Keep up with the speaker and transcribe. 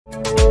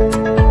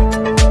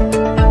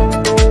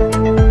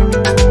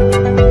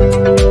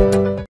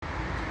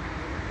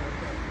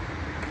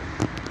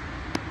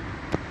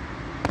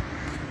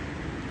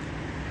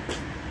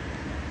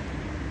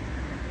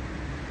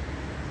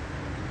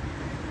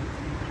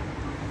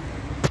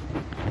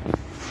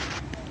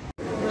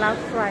Black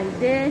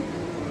Friday,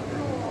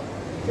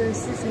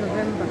 26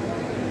 November.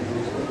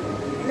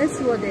 Let's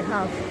see what they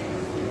have.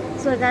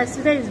 So guys,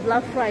 today is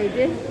Black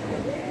Friday.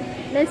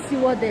 Let's see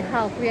what they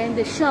have. We are in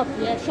the shop.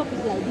 Yeah, shop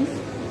is like this.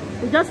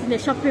 We're just in a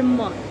shopping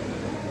mall.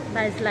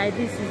 That is like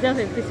this. It's just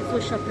a beautiful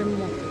shopping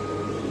mall.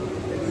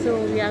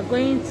 So we are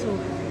going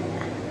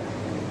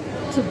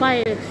to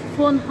buy a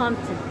phone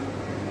hunting.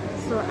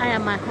 So I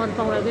and my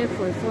husband, we are going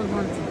for a phone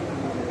hunting.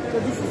 So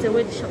this is the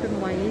way the shopping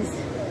mall is.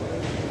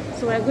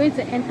 So we are going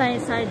to enter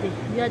inside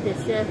where they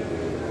sell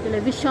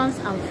televisions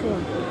and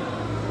phone.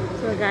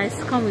 So guys,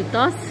 come with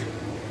us.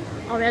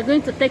 And we are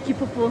going to take you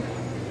people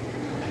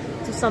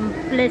to some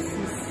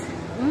places.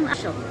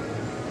 Shop.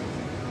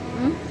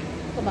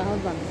 Come my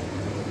husband.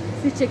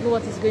 See, check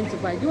what he's going to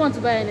buy. Do you want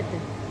to buy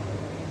anything?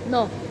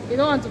 No, you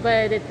don't want to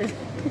buy anything.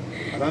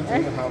 I don't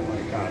even have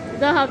my card. You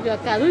don't have your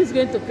card. Who is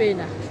going to pay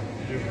now?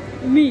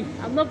 Me.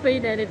 I'm not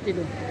paying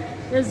anything.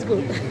 Let's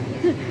go.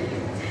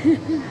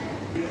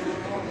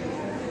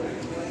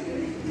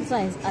 This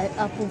one is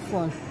Apple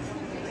phone.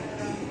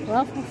 Oh,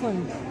 Apple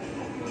phone.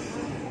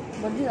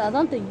 But this, I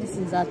don't think this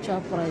is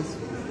actual price.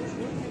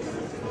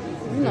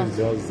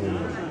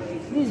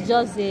 This is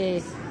just a.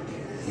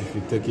 If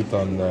you take it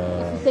on.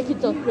 If you take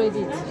it on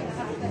credit.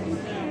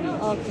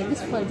 Okay,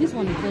 this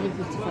one is very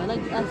beautiful. I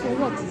like. I forgot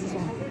what is this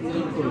one.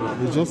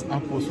 It's just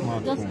Apple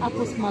smartphone. Just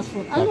Apple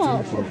smartphone. I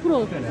know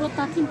Pro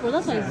 13 Pro.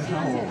 That's why it's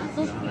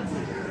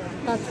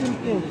 13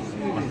 Pro.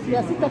 We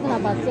are still talking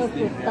about 12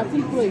 Pro.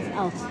 13 Pro is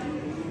out.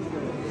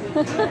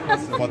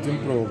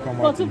 14 Pro will come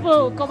out. 14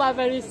 Pro will come out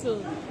very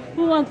soon.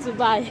 Who wants to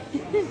buy?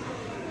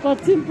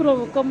 14 Pro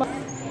will come out.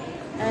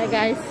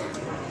 Guys,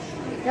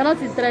 you're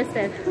not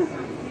interested.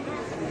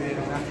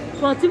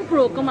 14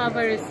 Pro will come out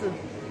very soon.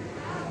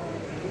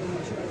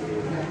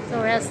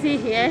 So we are still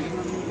here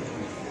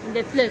in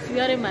the place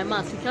wearing my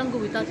mask. You can't go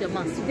without your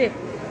mask today.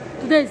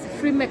 Today is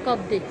free makeup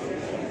day,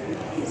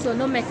 so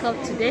no makeup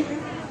today.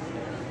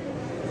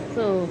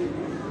 So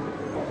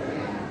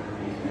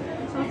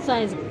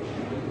outside,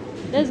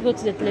 let's go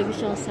to the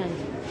television side.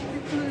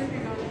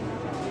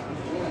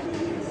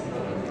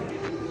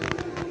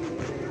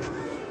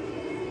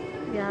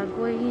 We are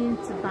going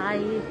to buy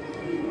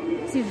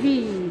TV.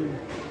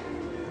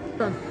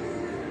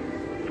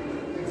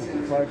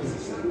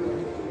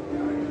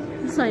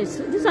 This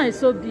one is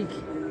so big.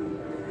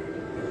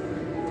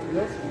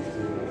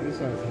 This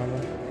one is how many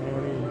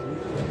inches?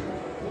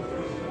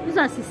 This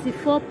one is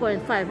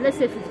 64.5. Let's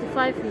say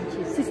 55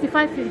 inches.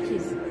 65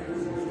 inches.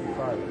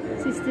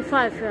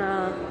 65.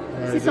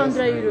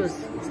 600 euros.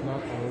 It's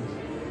not LG.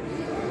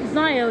 It's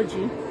not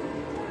LG.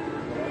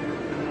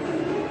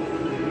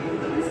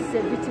 This is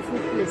a beautiful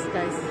place,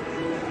 guys.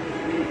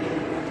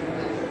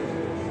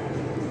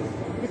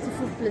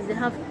 Beautiful place. They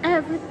have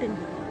everything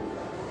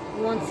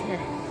you want here.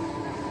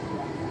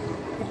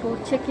 People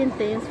checking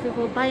things,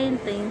 people buying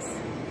things.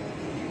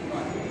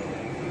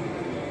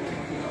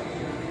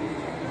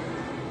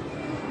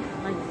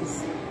 Like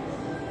this.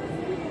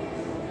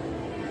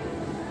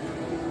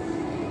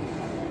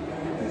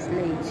 This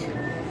lady.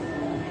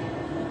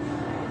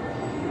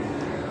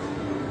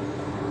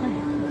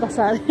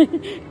 Passare.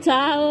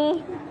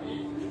 Ciao.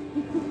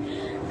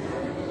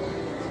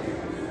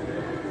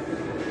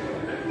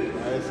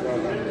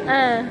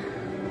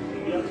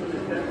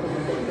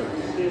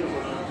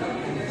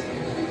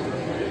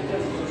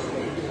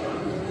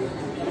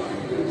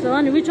 So,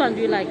 honey, which one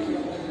do you like?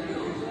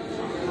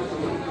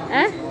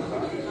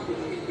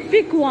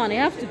 Pick one. You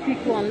have to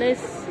pick one.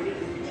 Let's.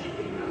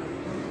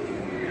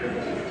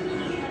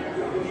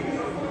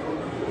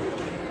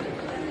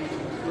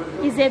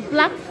 It's a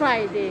Black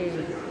Friday.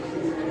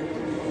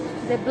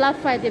 The Black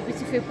Friday,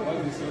 beautiful people.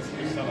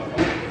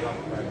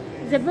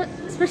 The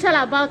special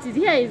about it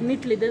here is in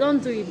Italy. They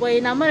don't do it, but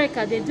in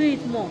America they do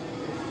it more.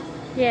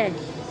 Here,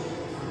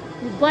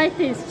 you buy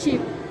things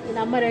cheap in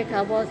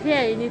America, but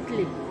here in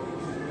Italy,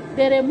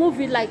 they remove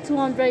it like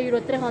 200 euro,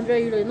 300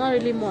 euro, not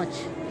really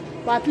much.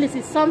 But at least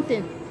it's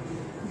something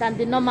than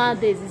the normal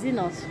days, is it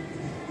not?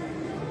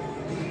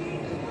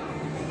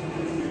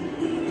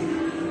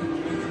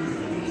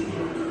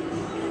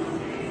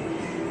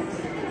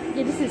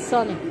 Yeah, this is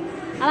Sony.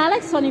 And I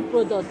like Sony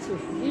product too,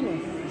 you know.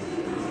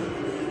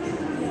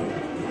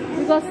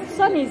 Because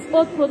Sony's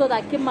old product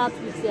that came out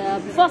with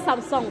before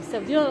Samsung,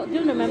 do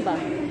you remember?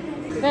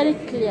 Very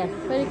clear,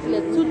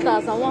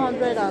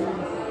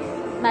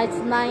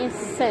 2,199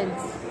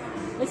 cents.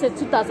 Let's say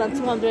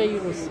 2,200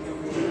 euros.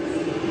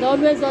 They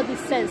always all these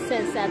cents.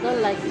 I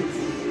don't like it.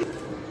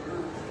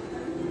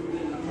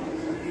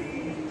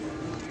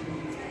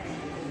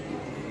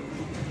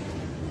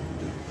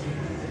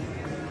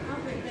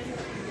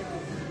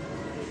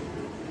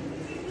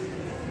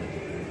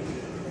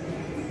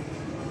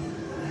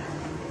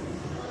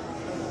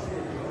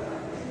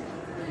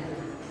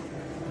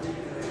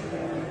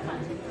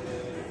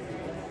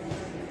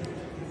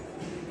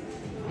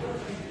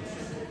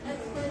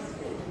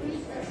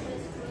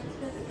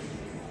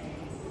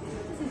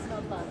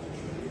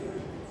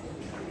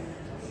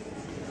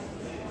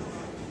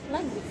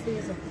 Like the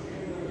freezer.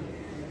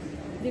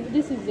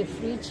 This is the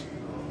fridge.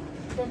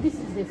 Then this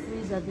is the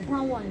freezer. The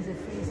brown one is the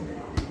freezer.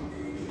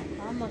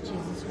 How much is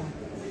this one?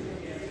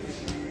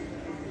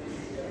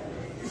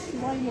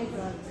 1 year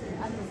guarantee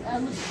and it's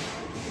LG.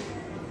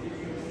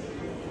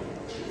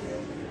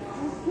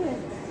 Okay.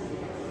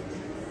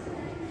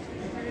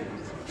 Very good.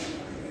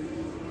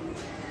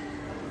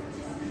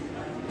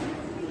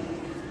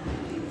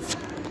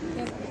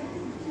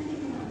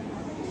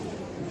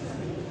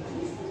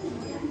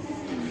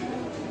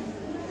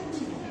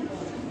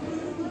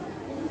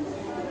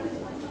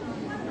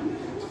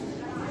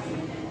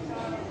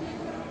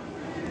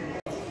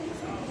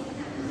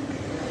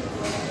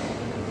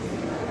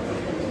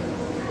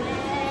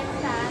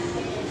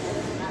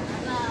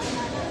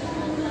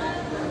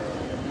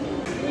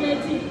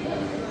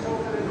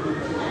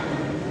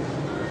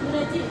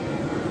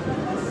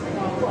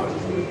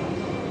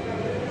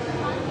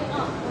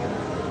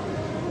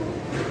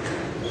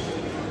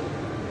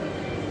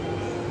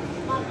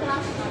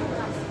 Matras,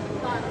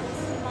 matras,